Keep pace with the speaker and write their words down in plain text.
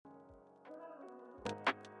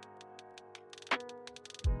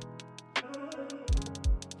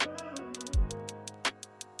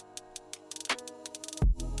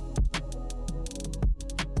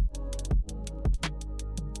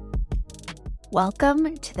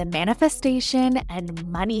Welcome to the Manifestation and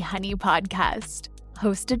Money Honey podcast.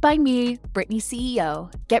 Hosted by me, Brittany CEO.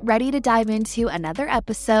 Get ready to dive into another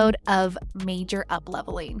episode of Major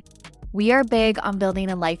Upleveling. We are big on building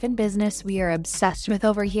a life and business we are obsessed with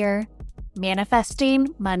over here.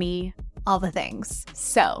 Manifesting, money, all the things.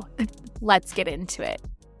 So let's get into it.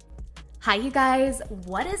 Hi, you guys.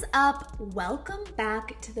 What is up? Welcome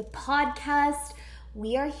back to the podcast.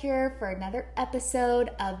 We are here for another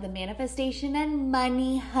episode of the Manifestation and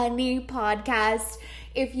Money Honey podcast.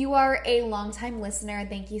 If you are a longtime listener,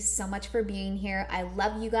 thank you so much for being here. I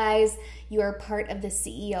love you guys. You are part of the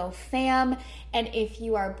CEO fam. And if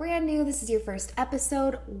you are brand new, this is your first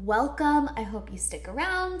episode, welcome. I hope you stick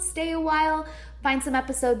around, stay a while, find some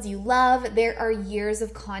episodes you love. There are years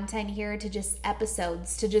of content here to just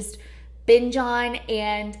binge on,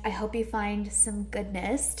 and I hope you find some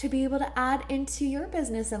goodness to be able to add into your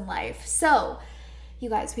business and life. So, you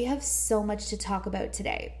guys, we have so much to talk about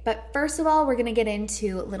today. But first of all, we're going to get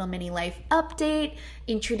into a little mini life update,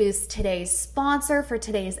 introduce today's sponsor for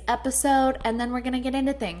today's episode, and then we're going to get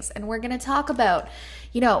into things. And we're going to talk about,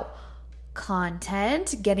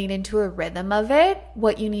 content, getting into a rhythm of it,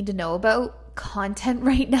 what you need to know about content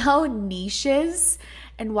right now, niches,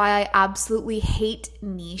 and why I absolutely hate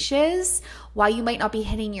niches, why you might not be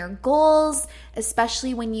hitting your goals,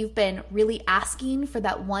 especially when you've been really asking for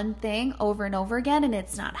that one thing over and over again and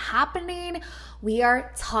it's not happening. We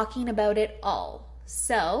are talking about it all.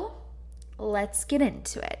 So let's get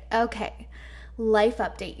into it. Okay. Life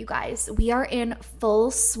update, you guys. We are in full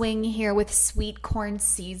swing here with sweet corn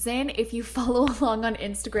season. If you follow along on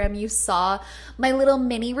Instagram, you saw my little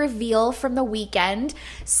mini reveal from the weekend.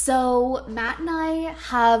 So Matt and I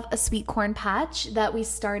have a sweet corn patch that we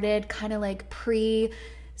started kind of like pre-COVID.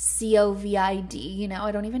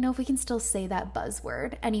 I don't even know if we can still say that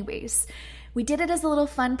buzzword. Anyways, we did it as a little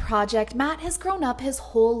fun project. Matt has grown up his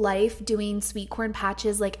whole life doing sweet corn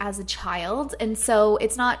patches like as a child. And so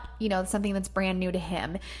it's not, something that's brand new to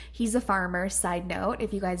him. He's a farmer, side note,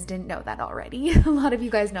 if you guys didn't know that already. A lot of you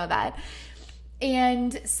guys know that.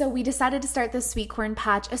 And so we decided to start this sweet corn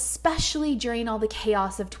patch, especially during all the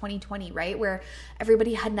chaos of 2020, right? Where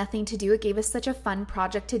everybody had nothing to do. It gave us such a fun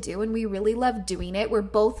project to do, and we really loved doing it. We're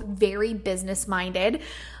both very business-minded.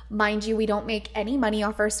 Mind you, we don't make any money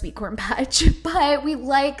off our sweet corn patch, but we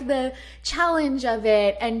like the challenge of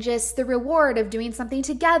it and just the reward of doing something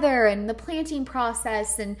together and the planting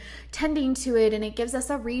process and tending to it. And it gives us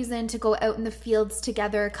a reason to go out in the fields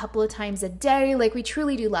together a couple of times a day. Like, we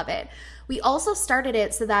truly do love it. We also started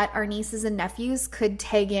it so that our nieces and nephews could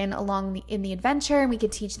tag in in the adventure, and we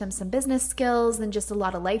could teach them some business skills and just a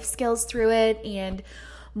lot of life skills through it. And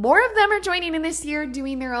more of them are joining in this year,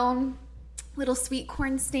 doing their own little sweet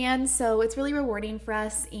corn stand. So it's really rewarding for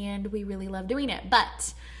us, and we really love doing it.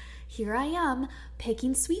 But here I am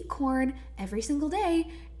picking sweet corn every single day,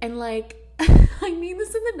 and I mean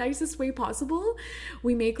this in the nicest way possible.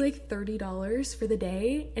 We make like $30 for the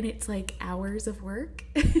day, and it's like hours of work.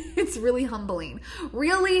 It's really humbling.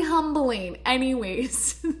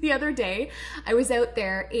 Anyways, the other day I was out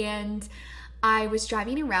there and I was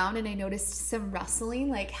driving around and I noticed some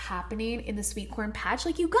rustling happening in the sweet corn patch.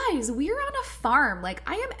 You guys, we're on a farm. I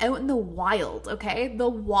am out in the wild, okay? The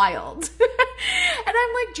wild. And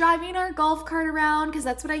I'm driving our golf cart around because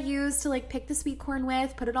that's what I use to pick the sweet corn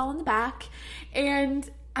with, put it all in the back. And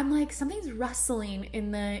I'm something's rustling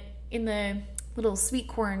in the little sweet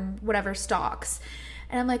corn, whatever, stalks.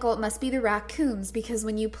 And I'm it must be the raccoons, because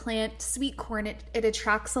when you plant sweet corn, it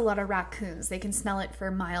attracts a lot of raccoons. They can smell it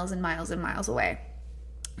for miles and miles and miles away.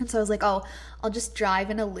 And so I was I'll just drive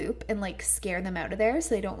in a loop and scare them out of there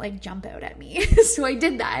so they don't jump out at me. So I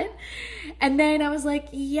did that. And then I was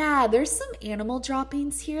yeah, there's some animal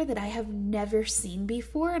droppings here that I have never seen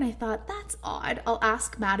before. And I thought, that's odd. I'll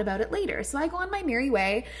ask Matt about it later. So I go on my merry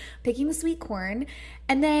way, picking the sweet corn.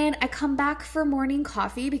 And then I come back for morning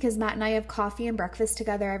coffee because Matt and I have coffee and breakfast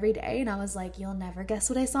together every day. And I was you'll never guess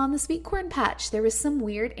what I saw in the sweet corn patch. There was some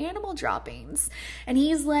weird animal droppings. And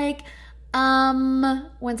he's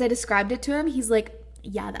once I described it to him, he's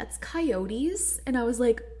yeah, that's coyotes. And I was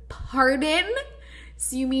pardon?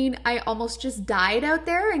 So you mean I almost just died out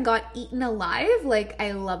there and got eaten alive?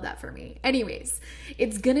 I love that for me. Anyways,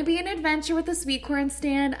 it's gonna be an adventure with the sweet corn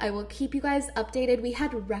stand. I will keep you guys updated. We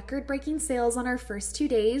had record-breaking sales on our first 2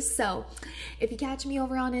 days. So if you catch me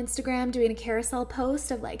over on Instagram doing a carousel post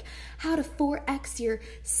of how to 4X your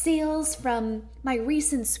sales from my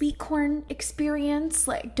recent sweet corn experience,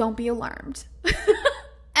 don't be alarmed.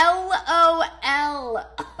 LOL.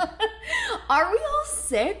 Are we all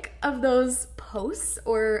sick of those posts,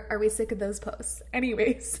 or are we sick of those posts?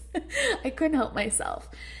 Anyways, I couldn't help myself.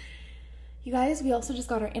 You guys, we also just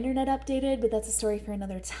got our internet updated, but that's a story for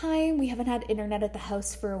another time. We haven't had internet at the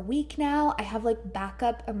house for a week now. I have like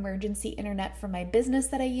backup emergency internet for my business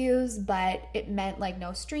that I use, but it meant like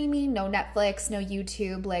no streaming, no Netflix, no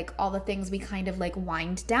YouTube, like all the things we kind of like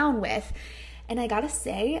wind down with. And I gotta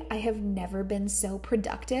say, I have never been so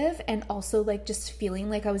productive and also like just feeling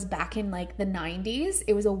like I was back in like the 90s.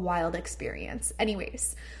 It was a wild experience.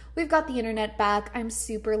 Anyways, we've got the internet back. I'm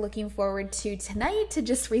super looking forward to tonight, to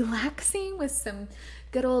just relaxing with some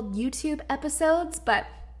good old YouTube episodes, but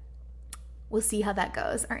we'll see how that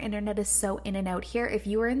goes. Our internet is so in and out here. If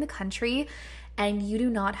you are in the country and you do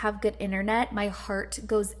not have good internet, my heart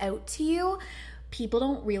goes out to you. People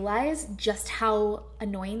don't realize just how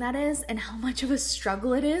annoying that is and how much of a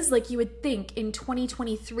struggle it is. Like, you would think in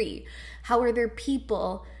 2023, how are there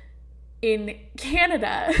people in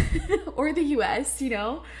Canada or the US, you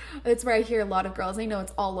know? That's where I hear a lot of girls. I know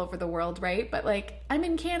it's all over the world, right? But like, I'm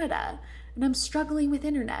in Canada and I'm struggling with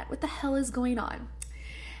internet. What the hell is going on?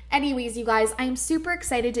 Anyways, you guys, I'm super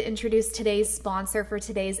excited to introduce today's sponsor for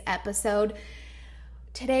today's episode.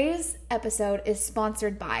 Today's episode is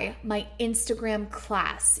sponsored by my Instagram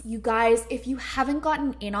class. You guys, if you haven't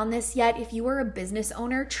gotten in on this yet, if you are a business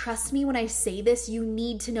owner, trust me when I say this, you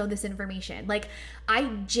need to know this information. Like, I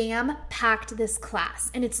jam-packed this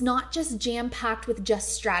class, and it's not just jam-packed with just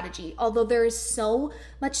strategy, although there is so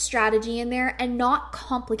much strategy in there and not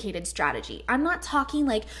complicated strategy. I'm not talking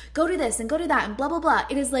like, go to this and go to that and blah, blah, blah.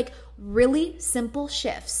 It is like really simple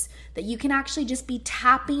shifts that you can actually just be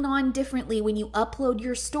tapping on differently when you upload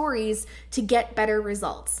your stories to get better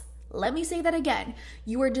results. Let me say that again.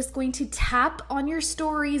 You are just going to tap on your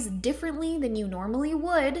stories differently than you normally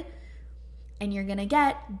would, and you're gonna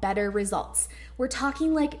get better results. We're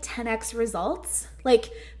talking like 10x results. Like,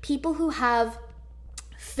 people who have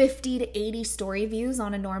 50 to 80 story views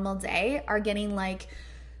on a normal day are getting like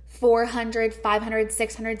 400, 500,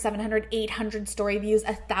 600, 700, 800 story views,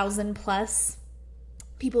 1,000 plus.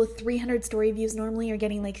 People with 300 story views normally are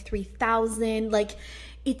getting like 3,000. Like,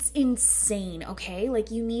 it's insane, okay?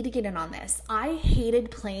 Like, you need to get in on this. I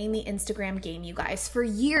hated playing the Instagram game, you guys, for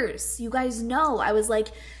years. You guys know, I was like,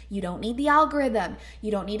 you don't need the algorithm.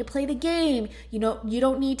 You don't need to play the game. You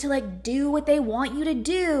don't need to like do what they want you to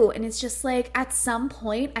do. And it's just like, at some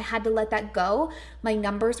point I had to let that go. My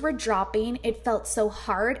numbers were dropping. It felt so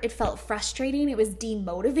hard. It felt frustrating. It was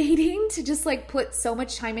demotivating to just like put so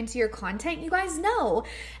much time into your content. You guys know.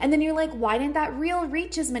 And then you're like, why didn't that reel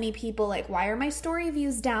reach as many people? Like, why are my story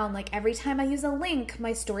views down? Like, every time I use a link,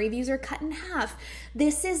 my story views are cut in half.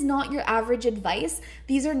 This is not your average advice.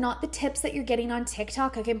 These are not the tips that you're getting on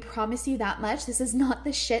TikTok. I can promise you that much. This is not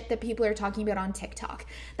the shit that people are talking about on TikTok.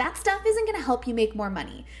 That stuff isn't going to help you make more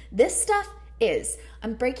money. This stuff is.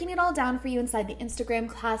 I'm breaking it all down for you inside the Instagram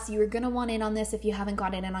class. You are going to want in on this if you haven't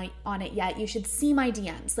gotten in on it yet. You should see my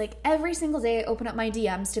DMs. Like, every single day I open up my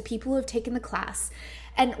DMs to people who have taken the class.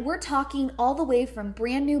 And we're talking all the way from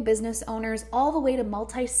brand new business owners all the way to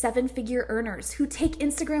multi-7-figure earners who take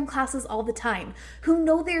Instagram classes all the time, who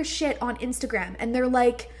know their shit on Instagram. And they're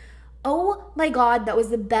like, oh my God, that was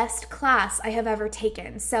the best class I have ever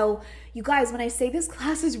taken. So you guys, when I say this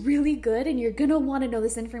class is really good and you're gonna wanna know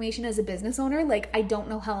this information as a business owner, like, I don't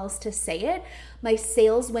know how else to say it. My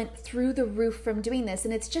sales went through the roof from doing this,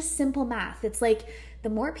 and it's just simple math. It's like, the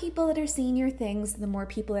more people that are seeing your things, the more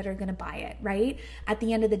people that are going to buy it, right? At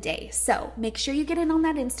the end of the day. So make sure you get in on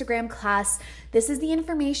that Instagram class. This is the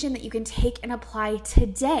information that you can take and apply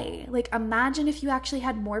today. Like, imagine if you actually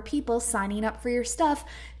had more people signing up for your stuff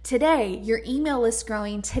today, your email list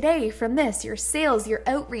growing today from this, your sales, your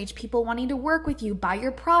outreach, people wanting to work with you, buy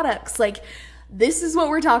your products. Like, this is what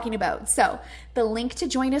we're talking about. So the link to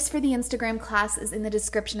join us for the Instagram class is in the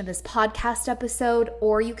description of this podcast episode,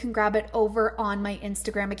 or you can grab it over on my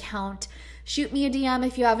Instagram account. Shoot me a DM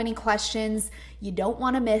if you have any questions. You don't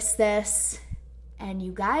want to miss this. And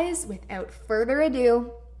you guys, without further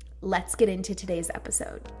ado, let's get into today's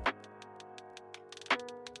episode.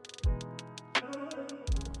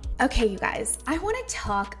 Okay, you guys, I want to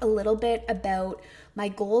talk a little bit about my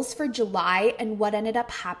goals for July and what ended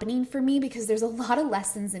up happening for me, because there's a lot of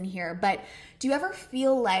lessons in here. But do you ever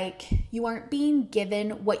feel like you aren't being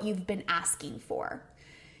given what you've been asking for?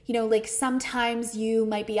 You know, like, sometimes you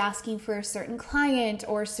might be asking for a certain client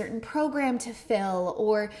or a certain program to fill,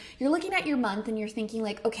 or you're looking at your month and you're thinking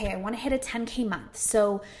like, okay, I want to hit a 10K month.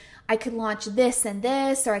 So I could launch this and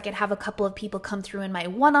this, or I could have a couple of people come through in my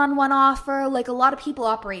one-on-one offer. Like, a lot of people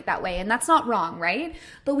operate that way, and that's not wrong, right?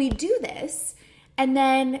 But we do this, and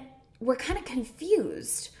then we're kind of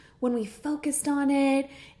confused. When we focused on it,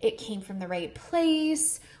 it came from the right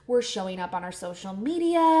place. We're showing up on our social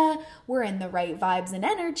media. We're in the right vibes and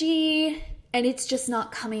energy. and it's just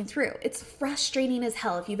not coming through. It's frustrating as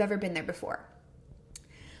hell if you've ever been there before.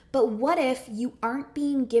 But what if you aren't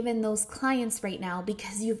being given those clients right now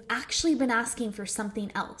because you've actually been asking for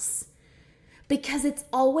something else? Because it's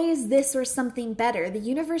always this or something better. The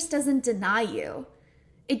universe doesn't deny you.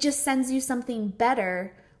 It just sends you something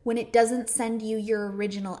better when it doesn't send you your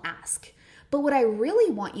original ask. But what I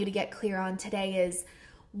really want you to get clear on today is,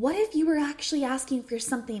 what if you were actually asking for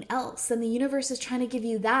something else and the universe is trying to give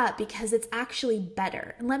you that because it's actually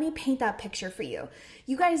better? And let me paint that picture for you.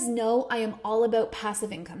 You guys know I am all about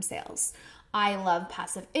passive income sales. I love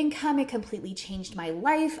passive income. It completely changed my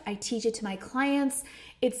life. I teach it to my clients.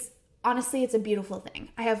 Honestly, it's a beautiful thing.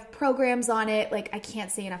 I have programs on it. Like, I can't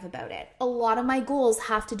say enough about it. A lot of my goals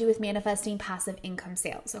have to do with manifesting passive income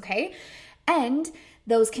sales, okay? And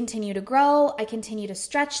those continue to grow. I continue to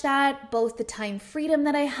stretch that, both the time freedom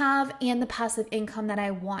that I have and the passive income that I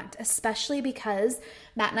want, especially because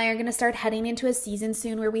Matt and I are going to start heading into a season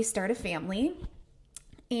soon where we start a family.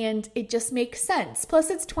 And it just makes sense. Plus,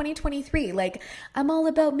 it's 2023. Like, I'm all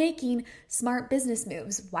about making smart business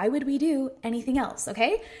moves. Why would we do anything else?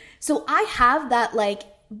 Okay. So I have that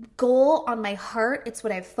goal on my heart. It's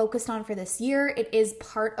what I've focused on for this year. It is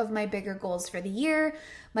part of my bigger goals for the year.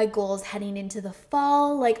 My goals heading into the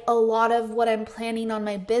fall. Like, a lot of what I'm planning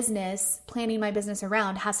my business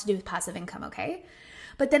around has to do with passive income. Okay.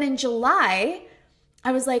 But then in July,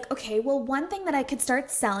 I was like, okay, well, one thing that I could start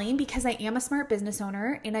selling, because I am a smart business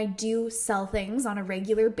owner and I do sell things on a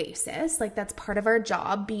regular basis. Like, that's part of our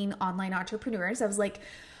job, being online entrepreneurs. I was like,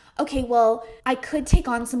 okay, well, I could take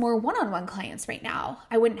on some more one-on-one clients right now.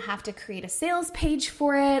 I wouldn't have to create a sales page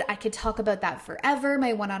for it. I could talk about that forever.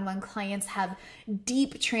 My one-on-one clients have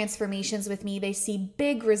deep transformations with me. They see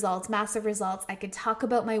big results, massive results. I could talk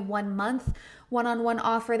about my 1 month one-on-one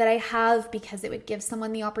offer that I have, because it would give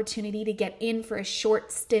someone the opportunity to get in for a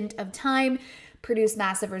short stint of time, produce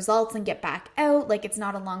massive results, and get back out. Like, it's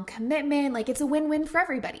not a long commitment. Like, it's a win-win for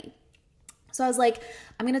everybody. So I was like,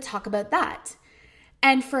 I'm going to talk about that.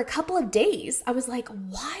 And for a couple of days, I was like,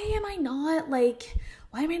 why am I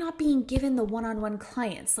not being given the one-on-one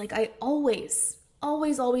clients? Like, I always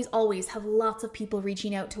have lots of people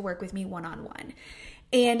reaching out to work with me one-on-one.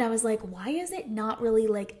 And I was like, why is it not really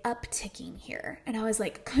upticking here? And I was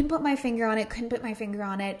like, couldn't put my finger on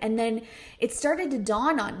it. And then it started to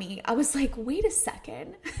dawn on me. I was like, wait a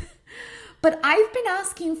second. But I've been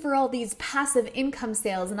asking for all these passive income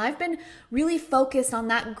sales, and I've been really focused on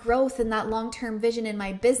that growth and that long-term vision in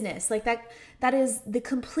my business. Like, that is the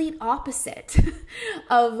complete opposite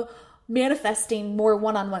of manifesting more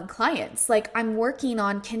one-on-one clients. Like, I'm working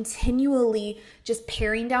on continually just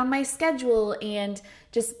paring down my schedule and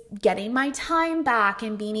just getting my time back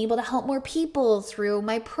and being able to help more people through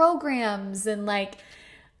my programs. And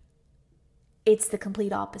it's the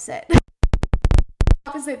complete opposite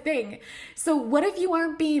thing. So what if you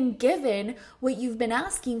aren't being given what you've been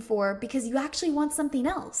asking for because you actually want something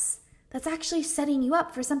else that's actually setting you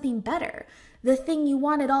up for something better? The thing you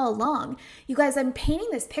wanted all along. You guys, I'm painting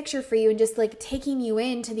this picture for you and just taking you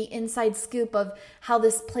into the inside scoop of how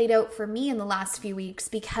this played out for me in the last few weeks,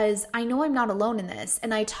 because I know I'm not alone in this.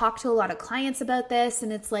 And I talk to a lot of clients about this,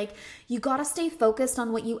 and it's like, you got to stay focused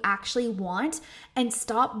on what you actually want and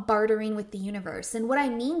stop bartering with the universe. And what I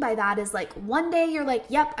mean by that is, one day you're like,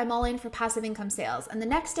 yep, I'm all in for passive income sales. And the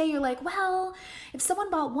next day you're like, well, if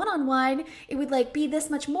someone bought one-on-one, it would be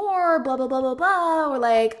this much more, blah, blah, blah, blah, blah. Or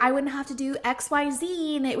I wouldn't have to do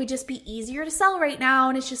XYZ and it would just be easier to sell right now.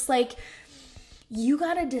 And it's just you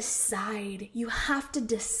got to decide. You have to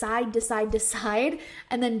decide,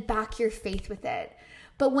 and then back your faith with it.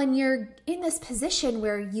 But when you're in this position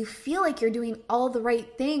where you feel like you're doing all the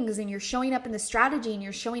right things and you're showing up in the strategy and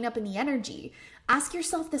you're showing up in the energy, ask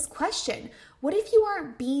yourself this question. What if you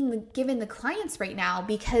aren't being given the clients right now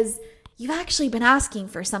because you've actually been asking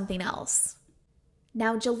for something else?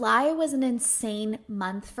 Now, July was an insane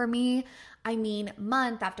month for me. I mean,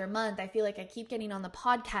 month after month, I feel like I keep getting on the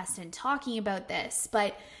podcast and talking about this,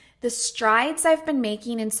 but the strides I've been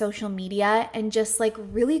making in social media and just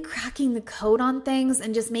really cracking the code on things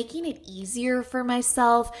and just making it easier for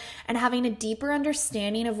myself and having a deeper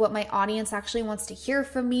understanding of what my audience actually wants to hear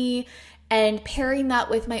from me, and pairing that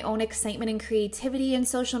with my own excitement and creativity in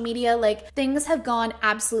social media, things have gone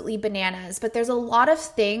absolutely bananas. But there's a lot of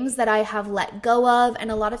things that I have let go of and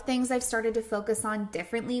a lot of things I've started to focus on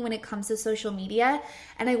differently when it comes to social media.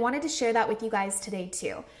 And I wanted to share that with you guys today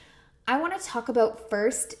too. I want to talk about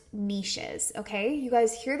first niches, okay? You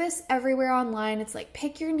guys hear this everywhere online. It's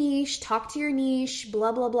pick your niche, talk to your niche,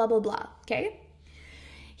 blah, blah, blah, blah, blah, okay?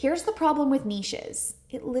 Here's the problem with niches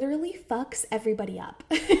it literally fucks everybody up.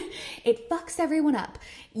 It fucks everyone up.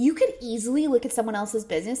 You could easily look at someone else's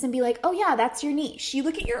business and be like, oh yeah, that's your niche. You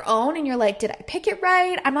look at your own and you're like, did I pick it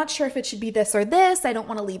right? I'm not sure if it should be this or this. I don't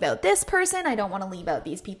want to leave out this person. I don't want to leave out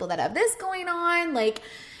these people that have this going on. Like,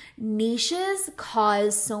 niches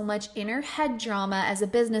cause so much inner head drama as a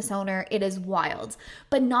business owner. It is wild.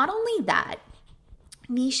 But not only that,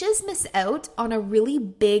 niches miss out on a really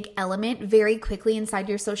big element very quickly inside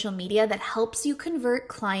your social media that helps you convert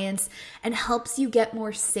clients and helps you get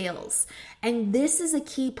more sales. And this is a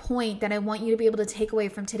key point that I want you to be able to take away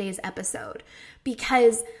from today's episode,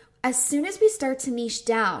 because as soon as we start to niche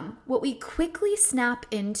down, what we quickly snap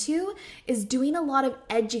into is doing a lot of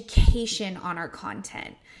education on our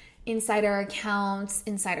content, inside our accounts,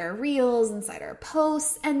 inside our reels, inside our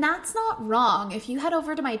posts. And that's not wrong. If you head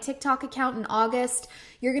over to my TikTok account in August,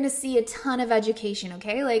 you're going to see a ton of education,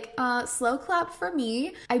 okay? Like, slow clap for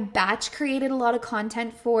me. I batch created a lot of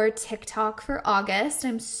content for TikTok for August.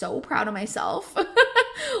 I'm so proud of myself.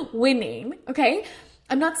 Winning, okay?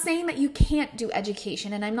 I'm not saying that you can't do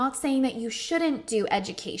education, and I'm not saying that you shouldn't do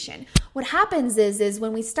education. What happens is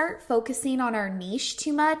when we start focusing on our niche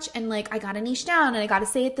too much and like, I gotta niche down and I gotta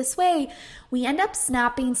say it this way, we end up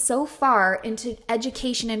snapping so far into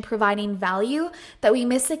education and providing value that we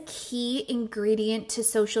miss a key ingredient to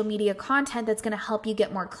social media content that's gonna help you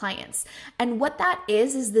get more clients. And what that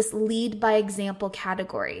is this lead by example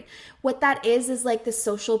category. What that is like the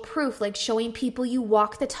social proof, like showing people you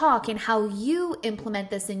walk the talk and how you implement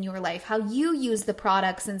this in your life, how you use the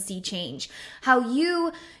products and see change, how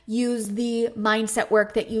you use the mindset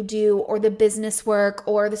work that you do, or the business work,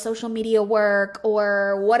 or the social media work,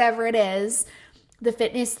 or whatever it is, the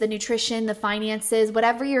fitness, the nutrition, the finances,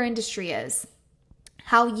 whatever your industry is,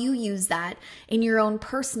 how you use that in your own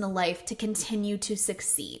personal life to continue to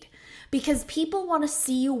succeed. Because people want to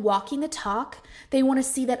see you walking the talk. They want to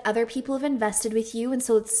see that other people have invested with you, and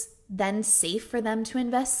so it's then safe for them to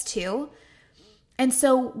invest too. And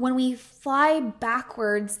so when we fly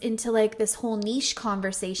backwards into like this whole niche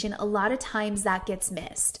conversation, a lot of times that gets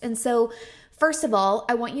missed. And so first of all,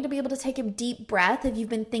 I want you to be able to take a deep breath. If you've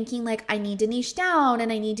been thinking like, I need to niche down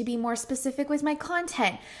and I need to be more specific with my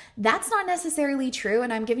content, that's not necessarily true.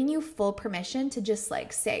 And I'm giving you full permission to just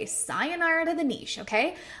like say sayonara to the niche,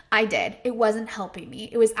 okay? I did. It wasn't helping me.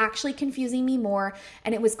 It was actually confusing me more,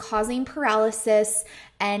 and it was causing paralysis.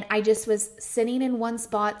 And I just was sitting in one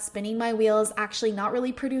spot, spinning my wheels, actually not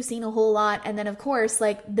really producing a whole lot. And then of course,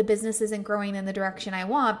 like the business isn't growing in the direction I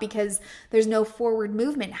want because there's no forward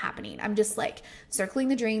movement happening. I'm just like circling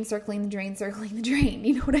the drain, circling the drain, circling the drain.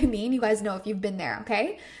 You know what I mean? You guys know if you've been there,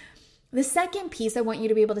 okay? The second piece I want you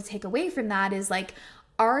to be able to take away from that is like,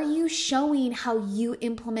 are you showing how you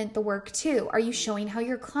implement the work too? Are you showing how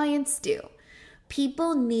your clients do?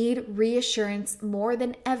 People need reassurance more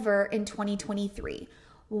than ever in 2023.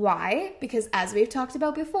 Why? Because as we've talked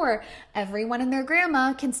about before, everyone and their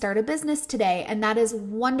grandma can start a business today, and that is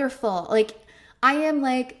wonderful. Like, I am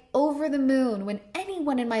like over the moon when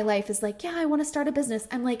anyone in my life is like, yeah, I want to start a business.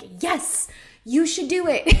 I'm like, yes, you should do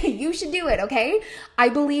it. You should do it, okay? I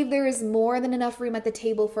believe there is more than enough room at the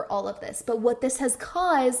table for all of this. But what this has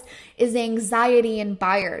caused is anxiety in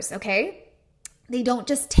buyers, okay? They don't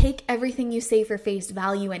just take everything you say for face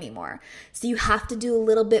value anymore. So you have to do a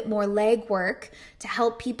little bit more legwork to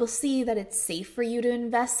help people see that it's safe for you to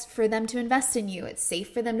invest, for them to invest in you. It's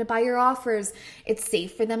safe for them to buy your offers. It's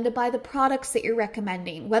safe for them to buy the products that you're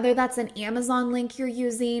recommending, whether that's an Amazon link you're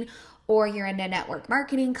using, or you're in a network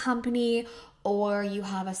marketing company, or you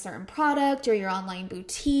have a certain product or your online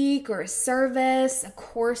boutique or a service, a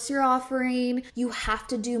course you're offering. You have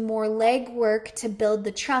to do more legwork to build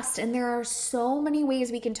the trust. And there are so many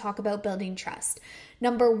ways we can talk about building trust.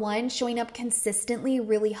 Number one, showing up consistently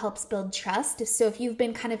really helps build trust. So if you've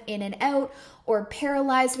been kind of in and out or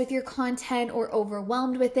paralyzed with your content or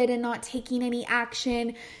overwhelmed with it and not taking any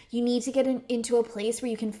action, you need to get into a place where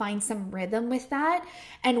you can find some rhythm with that.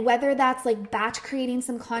 And whether that's like batch creating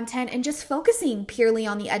some content and just focusing purely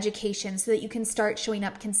on the education so that you can start showing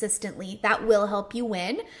up consistently, that will help you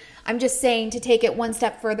win. I'm just saying, to take it one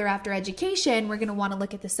step further after education, we're going to want to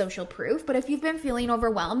look at the social proof. But if you've been feeling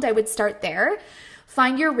overwhelmed, I would start there.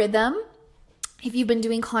 Find your rhythm. If you've been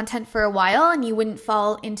doing content for a while and you wouldn't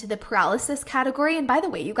fall into the paralysis category, and by the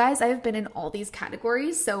way, you guys, I've been in all these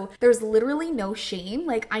categories, so there's literally no shame.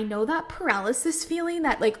 Like, I know that paralysis feeling,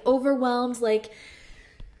 that like overwhelmed, like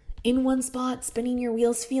in one spot, spinning your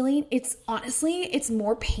wheels feeling. It's honestly, it's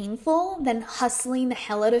more painful than hustling the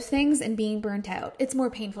hell out of things and being burnt out. It's more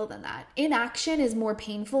painful than that. Inaction is more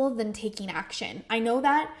painful than taking action. I know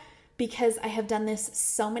that because I have done this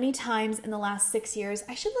so many times in the last 6 years.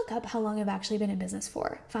 I should look up how long I've actually been in business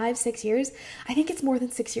for. 5, 6 years? I think it's more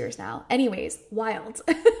than 6 years now. Anyways, wild.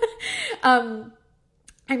 I'm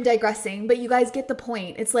digressing, but you guys get the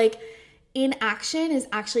point. It's like inaction is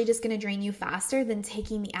actually just going to drain you faster than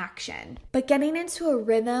taking the action. But getting into a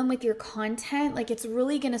rhythm with your content, like it's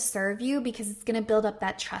really going to serve you because it's going to build up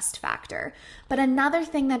that trust factor. But another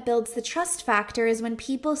thing that builds the trust factor is when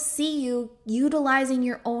people see you utilizing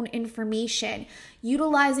your own information,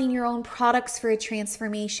 utilizing your own products for a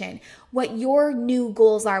transformation, what your new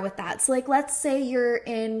goals are with that. So like, let's say you're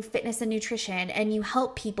in fitness and nutrition and you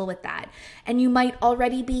help people with that, and you might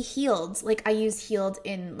already be healed. Like I use healed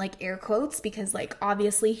in like air quotes because like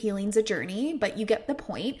obviously healing's a journey, but you get the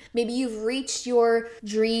point. Maybe you've reached your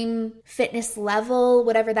dream fitness level,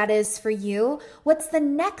 whatever that is for you. What's the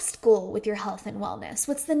next goal with your health and wellness?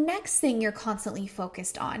 What's the next thing you're constantly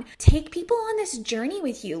focused on? Take people on this journey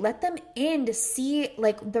with you. Let them in to see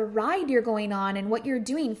like the ride you're going on and what you're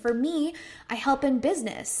doing. For me, I help in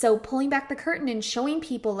business. So pulling back the curtain and showing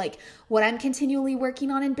people like what I'm continually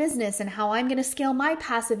working on in business and how I'm going to scale my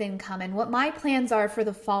passive income and what my plans are for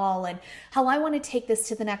the fall and how I want to take this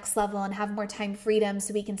to the next level and have more time freedom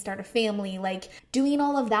so we can start a family. Like doing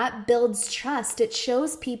all of that builds trust. It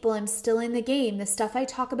shows people I'm still in the game. The stuff I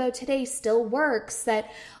talk about today still works,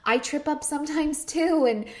 that I trip up sometimes too.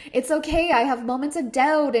 And it's okay. I have moments of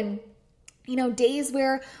doubt and days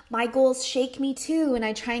where my goals shake me too, and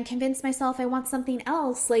I try and convince myself I want something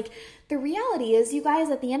else. Like the reality is, you guys,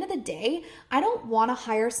 at the end of the day, I don't want to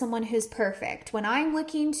hire someone who's perfect. When I'm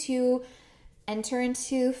looking to enter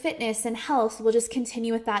into fitness and health, we'll just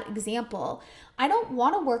continue with that example. I don't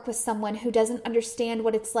want to work with someone who doesn't understand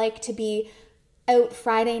what it's like to be out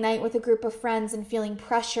Friday night with a group of friends and feeling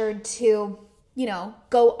pressured to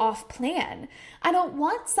go off plan. I don't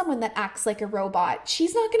want someone that acts like a robot.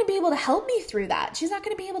 She's not going to be able to help me through that. She's not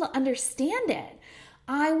going to be able to understand it.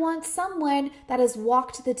 I want someone that has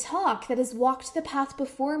walked the talk, that has walked the path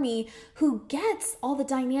before me, who gets all the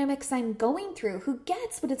dynamics I'm going through, who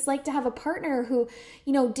gets what it's like to have a partner who,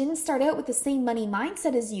 didn't start out with the same money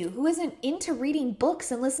mindset as you, who isn't into reading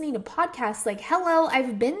books and listening to podcasts. Like, hello,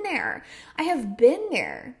 I've been there. I have been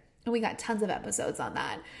there. And we got tons of episodes on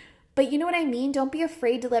that. But you know what I mean? Don't be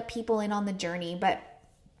afraid to let people in on the journey. But,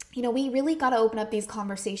 we really got to open up these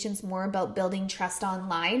conversations more about building trust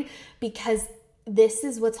online, because this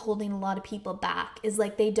is what's holding a lot of people back, is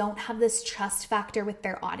like they don't have this trust factor with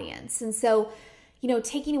their audience. And so,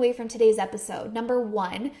 taking away from today's episode, number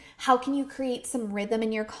 1, how can you create some rhythm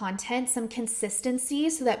in your content, some consistency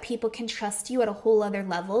so that people can trust you at a whole other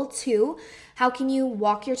level? 2, how can you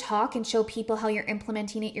walk your talk and show people how you're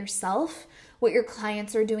implementing it yourself, what your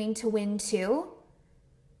clients are doing to win too?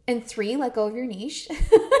 And 3, let go of your niche.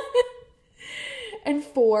 And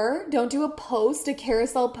 4, don't do a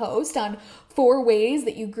carousel post on 4 ways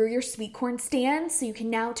that you grew your sweet corn stand so you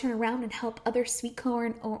can now turn around and help other sweet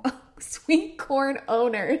corn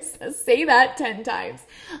owners. Say that 10 times.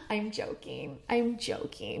 I'm joking.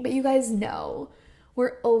 But you guys know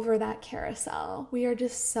we're over that carousel. We are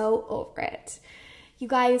just so over it. You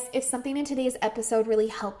guys, if something in today's episode really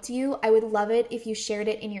helped you, I would love it if you shared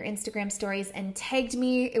it in your Instagram stories and tagged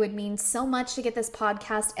me. It would mean so much to get this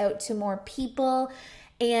podcast out to more people.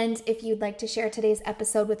 And if you'd like to share today's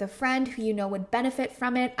episode with a friend who you know would benefit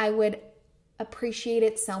from it, I would appreciate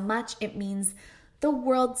it so much. It means the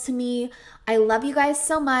world to me. I love you guys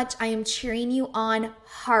so much. I am cheering you on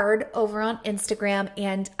hard over on Instagram,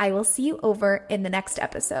 and I will see you over in the next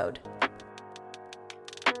episode.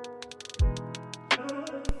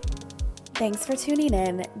 Thanks for tuning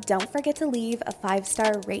in. Don't forget to leave a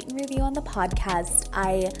 5-star rate and review on the podcast.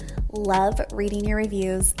 I love reading your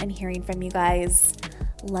reviews and hearing from you guys.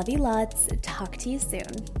 Love you lots. Talk to you soon.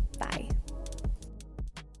 Bye.